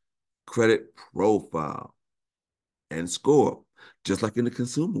credit profile and score, just like in the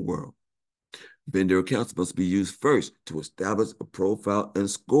consumer world. Vendor accounts must be used first to establish a profile and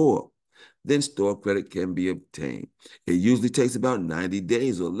score. Then store credit can be obtained. It usually takes about 90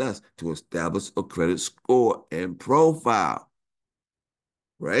 days or less to establish a credit score and profile.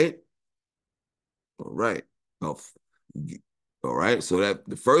 Right? All right. All right. So that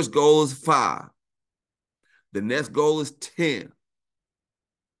the first goal is 5. The next goal is 10.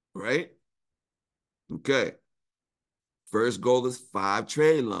 Right? Okay. First goal is 5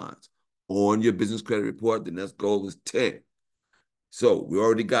 trade lines. On your business credit report, the next goal is 10. So we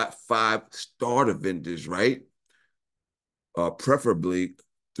already got 5 starter vendors, right? Preferably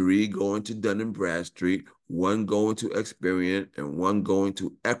 3 going to Dun & Bradstreet, 1 going to Experian, and 1 going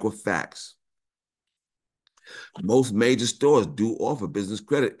to Equifax. Most major stores do offer business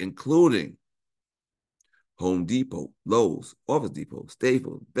credit, including Home Depot, Lowe's, Office Depot,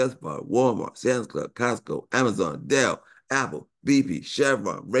 Staples, Best Buy, Walmart, Sam's Club, Costco, Amazon, Dell, Apple, BP,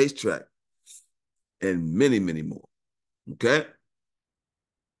 Chevron, Racetrack, and many, many more. Okay?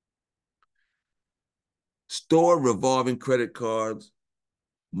 Store revolving credit cards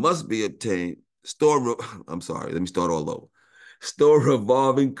must be obtained. I'm sorry, let me start all over. Store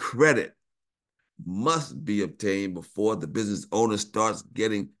revolving credit must be obtained before the business owner starts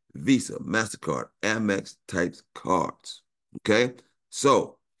getting Visa, MasterCard, Amex types cards. Okay?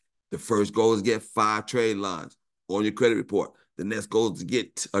 So the first goal is get 5 trade lines on your credit report. The next goal is to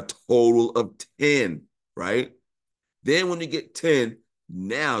get a total of 10, right? Then when you get 10,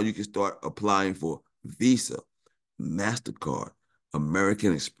 now you can start applying for Visa, MasterCard,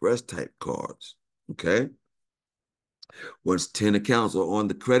 American Express type cards, okay? Once 10 accounts are on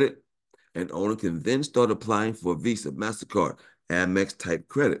the credit, an owner can then start applying for Visa, MasterCard, Amex type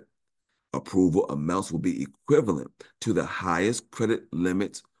credit. Approval amounts will be equivalent to the highest credit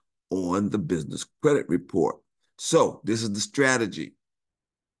limits on the business credit report. So this is the strategy.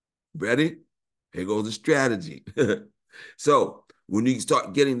 Ready? Here goes the strategy. So when you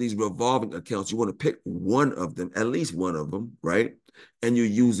start getting these revolving accounts, you want to pick one of them, at least one of them, right? And you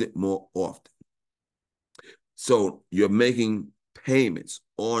use it more often. So you're making payments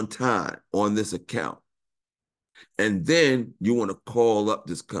on time on this account. And then you want to call up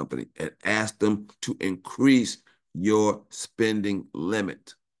this company and ask them to increase your spending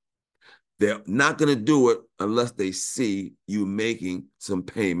limit. They're not going to do it unless they see you making some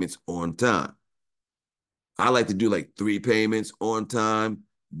payments on time. I like to do like 3 payments on time,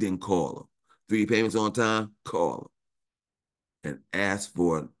 then call them. 3 payments on time, call them. And ask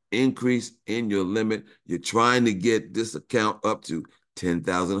for an increase in your limit. You're trying to get this account up to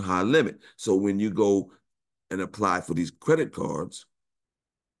 10,000 high limit. So when you go and apply for these credit cards,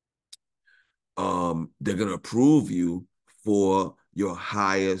 they're going to approve you for your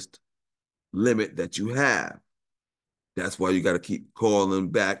highest limit that you have. That's why you got to keep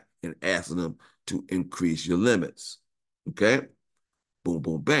calling back and asking them to increase your limits. Okay? Boom,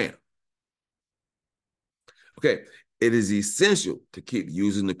 boom, bam. Okay, it is essential to keep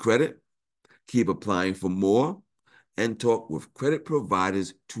using the credit, keep applying for more, and talk with credit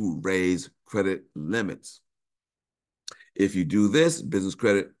providers to raise credit limits. If you do this, business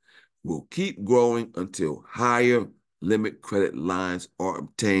credit will keep growing until higher limit credit lines are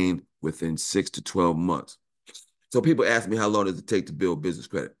obtained within 6 to 12 months. So people ask me, how long does it take to build business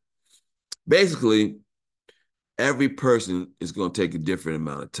credit? Basically, every person is going to take a different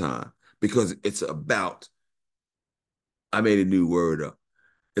amount of time because it's about, I made a new word up.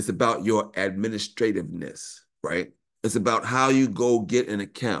 It's about your administrativeness, right? It's about how you go get an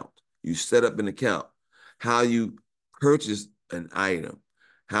account. You set up an account, how you purchase an item,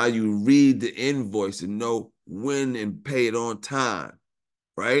 how you read the invoice and know when and pay it on time,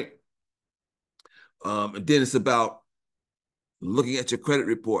 right? And then it's about looking at your credit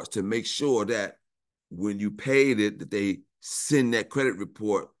reports to make sure that when you paid it, that they send that credit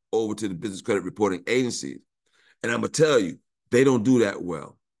report over to the business credit reporting agencies. And I'm gonna tell you, they don't do that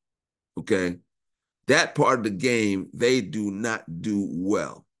well. Okay. That part of the game, they do not do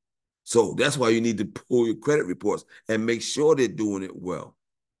well. So that's why you need to pull your credit reports and make sure they're doing it well.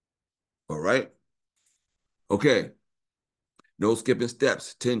 All right. Okay. No skipping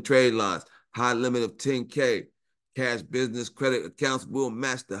steps, 10 trade lines, high limit of 10K. Cash business credit accounts will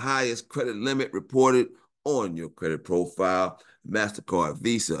match the highest credit limit reported on your credit profile. MasterCard,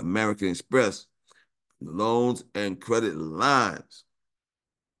 Visa, American Express, loans and credit lines.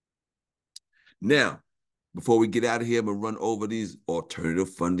 Now, before we get out of here, I'm going to run over these alternative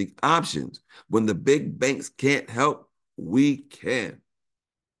funding options. When the big banks can't help, we can.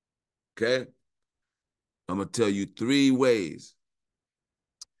 Okay? I'm going to tell you 3 ways.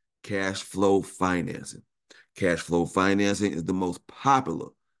 Cash flow financing. Cash flow financing is the most popular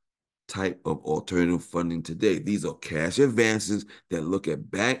type of alternative funding today. These are cash advances that look at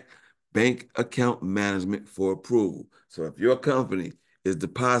bank account management for approval. So if your company is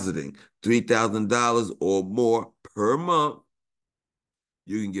depositing $3,000 or more per month,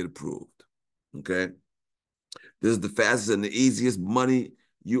 you can get approved. Okay? This is the fastest and the easiest money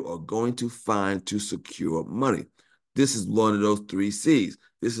you are going to find to secure money. This is one of those 3 C's.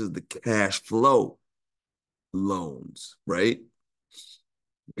 This is the cash flow loans, right?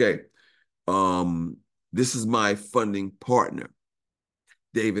 Okay. This is my funding partner,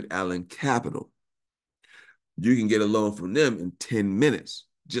 David Allen Capital. You can get a loan from them in 10 minutes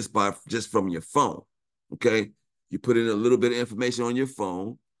just from your phone. Okay. You put in a little bit of information on your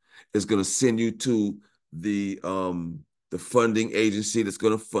phone. It's going to send you to the funding agency that's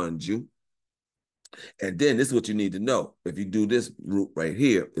going to fund you. And then this is what you need to know. If you do this route right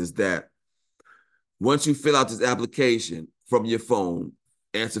here, is that once you fill out this application from your phone,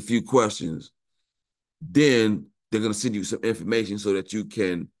 answer a few questions, then they're going to send you some information so that you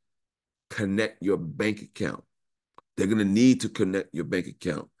can connect your bank account. They're going to need to connect your bank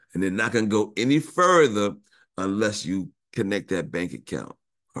account. And they're not going to go any further unless you connect that bank account.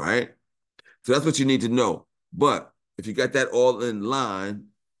 All right? So that's what you need to know. But if you got that all in line,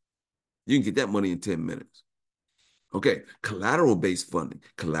 you can get that money in 10 minutes. Okay, collateral-based funding.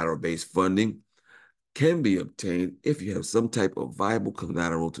 Collateral-based funding can be obtained if you have some type of viable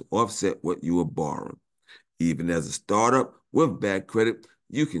collateral to offset what you are borrowing. Even as a startup with bad credit,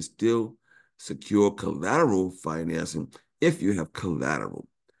 you can still secure collateral financing if you have collateral.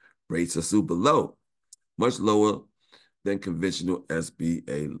 Rates are super low, much lower than conventional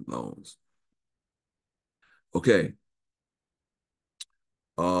SBA loans. Okay.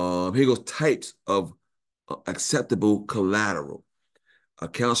 Here goes types of acceptable collateral.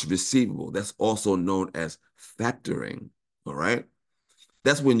 Accounts receivable, that's also known as factoring, all right?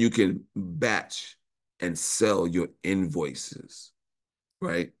 That's when you can batch and sell your invoices,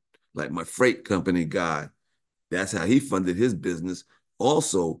 right? Like my freight company guy, that's how he funded his business,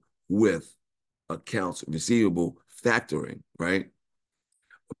 also with accounts receivable factoring, right?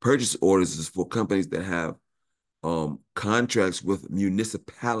 Purchase orders is for companies that have contracts with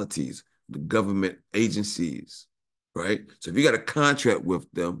municipalities, the government agencies, right? So if you got a contract with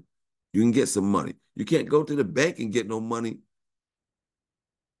them, you can get some money. You can't go to the bank and get no money,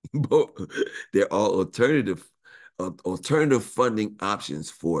 but there are alternative funding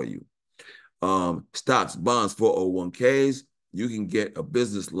options for you. Stocks, bonds, 401ks, you can get a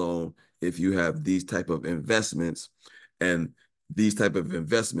business loan if you have these type of investments, and these type of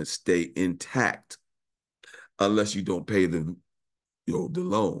investments stay intact unless you don't pay the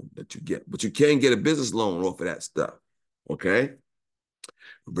loan that you get. But you can get a business loan off of that stuff. Okay.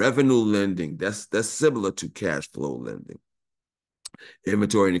 Revenue lending, that's similar to cash flow lending.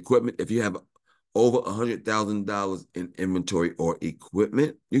 Inventory and equipment, if you have over $100,000 in inventory or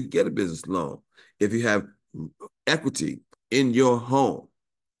equipment, you can get a business loan. If you have equity in your home,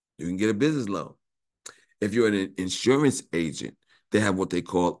 you can get a business loan. If you're an insurance agent, they have what they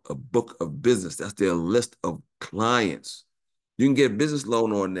call a book of business. That's their list of clients. You can get a business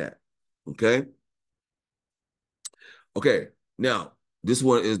loan on that. Okay. Okay. Now, this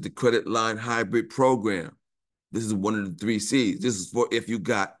one is the credit line hybrid program. This is one of the 3 C's. This is for if you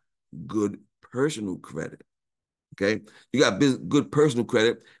got good personal credit. Okay. You got good personal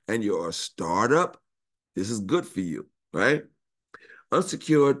credit and you're a startup. This is good for you, right?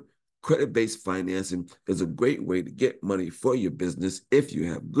 Unsecured credit-based financing is a great way to get money for your business if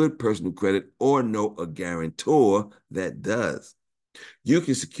you have good personal credit or know a guarantor that does. You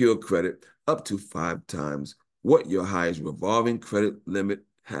can secure credit up to 5 times what your highest revolving credit limit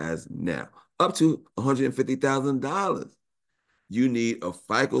has now, up to $150,000. You need a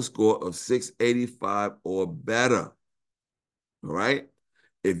FICO score of 685 or better. All right.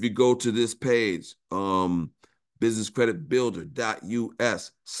 If you go to this page,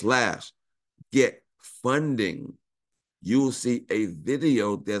 businesscreditbuilder.us/get funding, you'll see a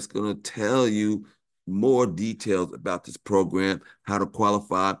video that's going to tell you more details about this program, how to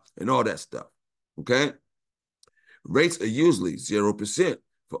qualify, and all that stuff. Okay. Rates are usually 0%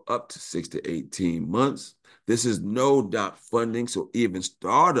 for up to 6 to 18 months. This is no doc funding, so even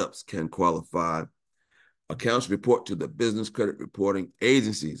startups can qualify. Accounts report to the business credit reporting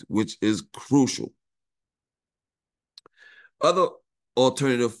agencies, which is crucial. Other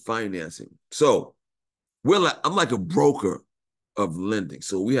alternative financing. So I'm like a broker of lending.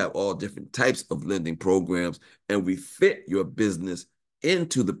 So we have all different types of lending programs, and we fit your business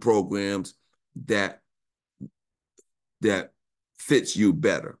into the programs that fits you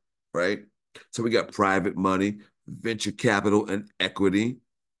better, right? So we got private money, venture capital, and equity,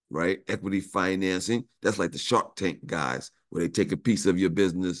 right? Equity financing. That's like the Shark Tank guys, where they take a piece of your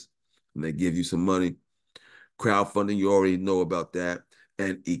business and they give you some money. Crowdfunding, you already know about that.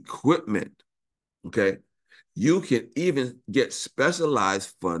 And equipment, okay? You can even get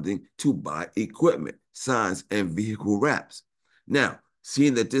specialized funding to buy equipment, signs, and vehicle wraps. Now,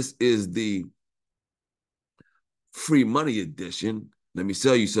 seeing that this is the free money edition, let me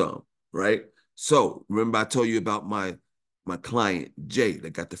sell you something, right? So remember I told you about my client, Jay,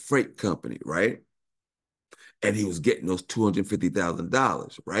 that got the freight company, right? And he was getting those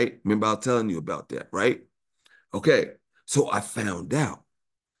 $250,000, right? Remember I was telling you about that, right? Okay, so I found out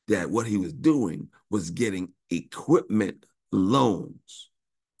that what he was doing was getting equipment loans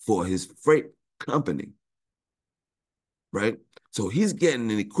for his freight company, right? So he's getting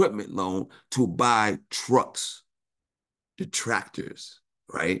an equipment loan to buy trucks, the tractors,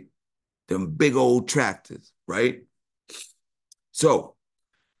 right? Them big old tractors, right? So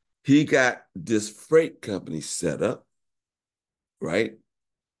he got this freight company set up, right?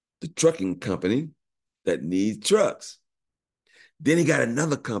 The trucking company that needs trucks. Then he got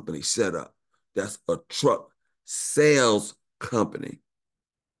another company set up. That's a truck sales company.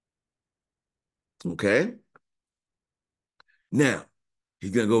 Okay? Now,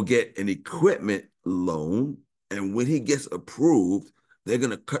 he's going to go get an equipment loan. And when he gets approved, they're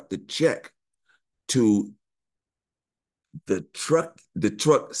going to cut the check to the truck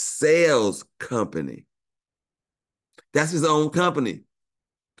sales company. That's his own company.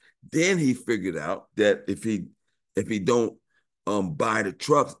 Then he figured out that if he don't buy the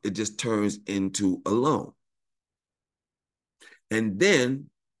trucks, it just turns into a loan. And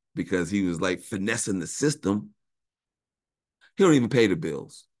then, because he was like finessing the system, he don't even pay the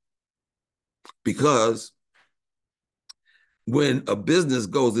bills. Because when a business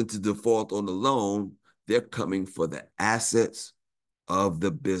goes into default on the loan, they're coming for the assets of the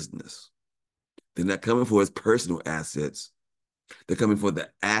business. They're not coming for his personal assets. They're coming for the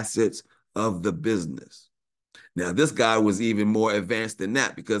assets of the business. Now, this guy was even more advanced than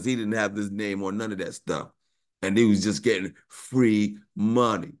that because he didn't have this name or none of that stuff. And he was just getting free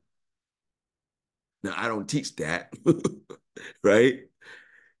money. Now, I don't teach that, right?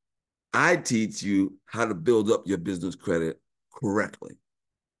 I teach you how to build up your business credit correctly.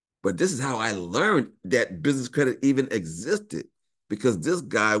 But this is how I learned that business credit even existed, because this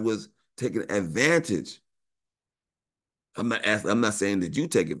guy was taking advantage. I'm not saying that you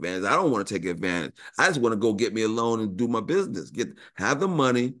take advantage. I don't want to take advantage. I just want to go get me a loan and do my business. Have the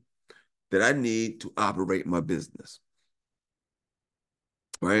money that I need to operate my business.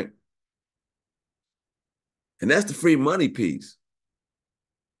 Right? And that's the free money piece.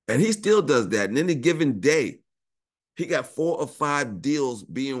 And he still does that. And any given day, he got 4 or 5 deals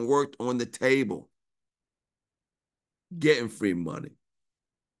being worked on the table, getting free money.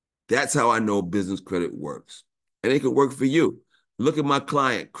 That's how I know business credit works. And it can work for you. Look at my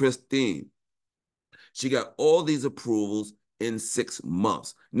client, Christine. She got all these approvals in 6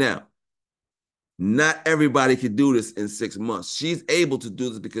 months. Now, not everybody can do this in 6 months. She's able to do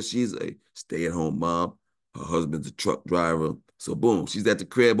this because she's a stay-at-home mom. Her husband's a truck driver. So boom, she's at the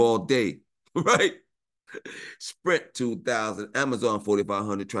crib all day, right? Sprint 2,000, Amazon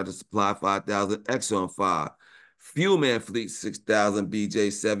 4,500, Tractor Supply 5,000, Exxon 5, Fuel Man Fleet 6,000,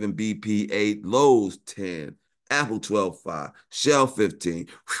 BJ 7, BP 8, Lowe's 10, Apple 12.5, Shell 15.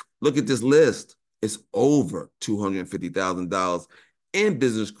 Look at this list. It's over $250,000 in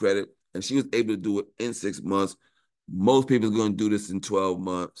business credit, and she was able to do it in 6 months. Most people are going to do this in 12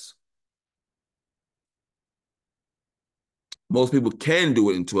 months. Most people can do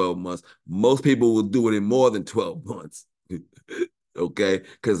it in 12 months. Most people will do it in more than 12 months. Okay?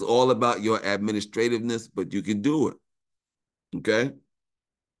 Because it's all about your administrativeness, but you can do it. Okay?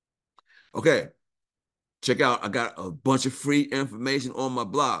 Okay. Check out, I got a bunch of free information on my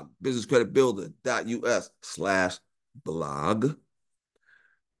blog, businesscreditbuilder.us/blog.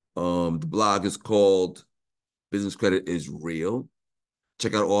 The blog is called Business Credit is Real.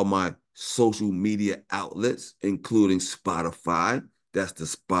 Check out all my social media outlets, including Spotify. That's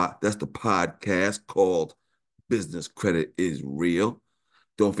the podcast called Business Credit is Real.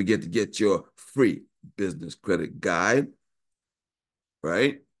 Don't forget to get your free business credit guide,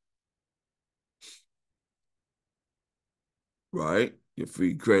 right? Right? Your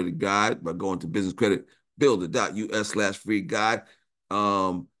free credit guide by going to businesscreditbuilder.us/free guide.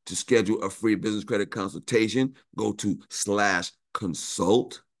 To schedule a free business credit consultation, go to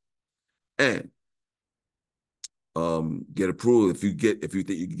 /consult and get approved. If you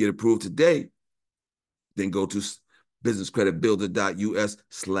think you can get approved today, then go to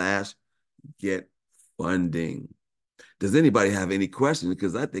businesscreditbuilder.us/get funding. Does anybody have any questions?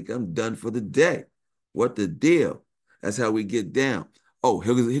 Because I think I'm done for the day. What the deal? That's how we get down. Oh,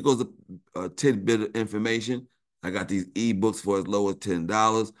 here goes a tidbit of information. I got these ebooks for as low as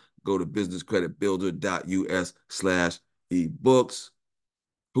 $10. Go to businesscreditbuilder.us/ebooks.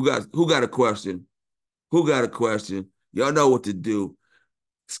 Who got a question? Who got a question? Y'all know what to do.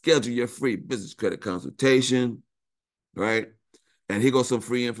 Schedule your free business credit consultation, right? And here goes some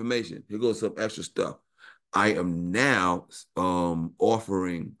free information. Here goes some extra stuff. I am now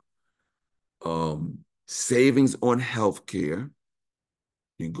offering savings on healthcare.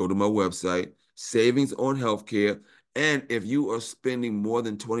 You can go to my website, savings on healthcare. And if you are spending more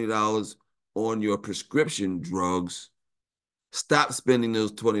than $20 on your prescription drugs, stop spending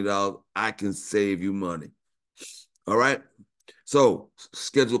those $20. I can save you money. All right? So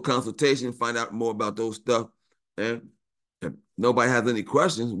schedule a consultation, find out more about those stuff. And if nobody has any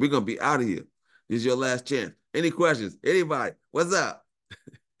questions, we're going to be out of here. This is your last chance. Any questions? Anybody? What's up?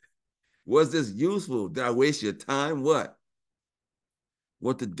 Was this useful? Did I waste your time? What?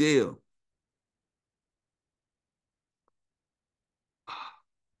 What the deal?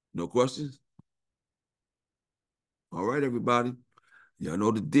 No questions? All right, everybody. Y'all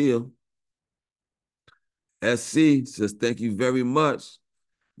know the deal. SC says, thank you very much.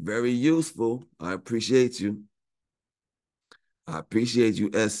 Very useful. I appreciate you. I appreciate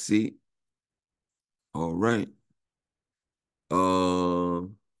you, SC. All right.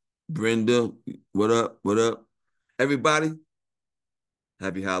 Brenda, what up? What up? Everybody,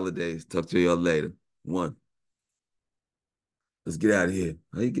 happy holidays. Talk to y'all later. One. Let's get out of here.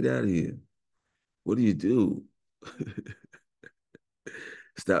 How you get out of here? What do you do?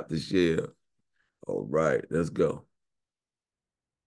 Stop the share. All right, let's go.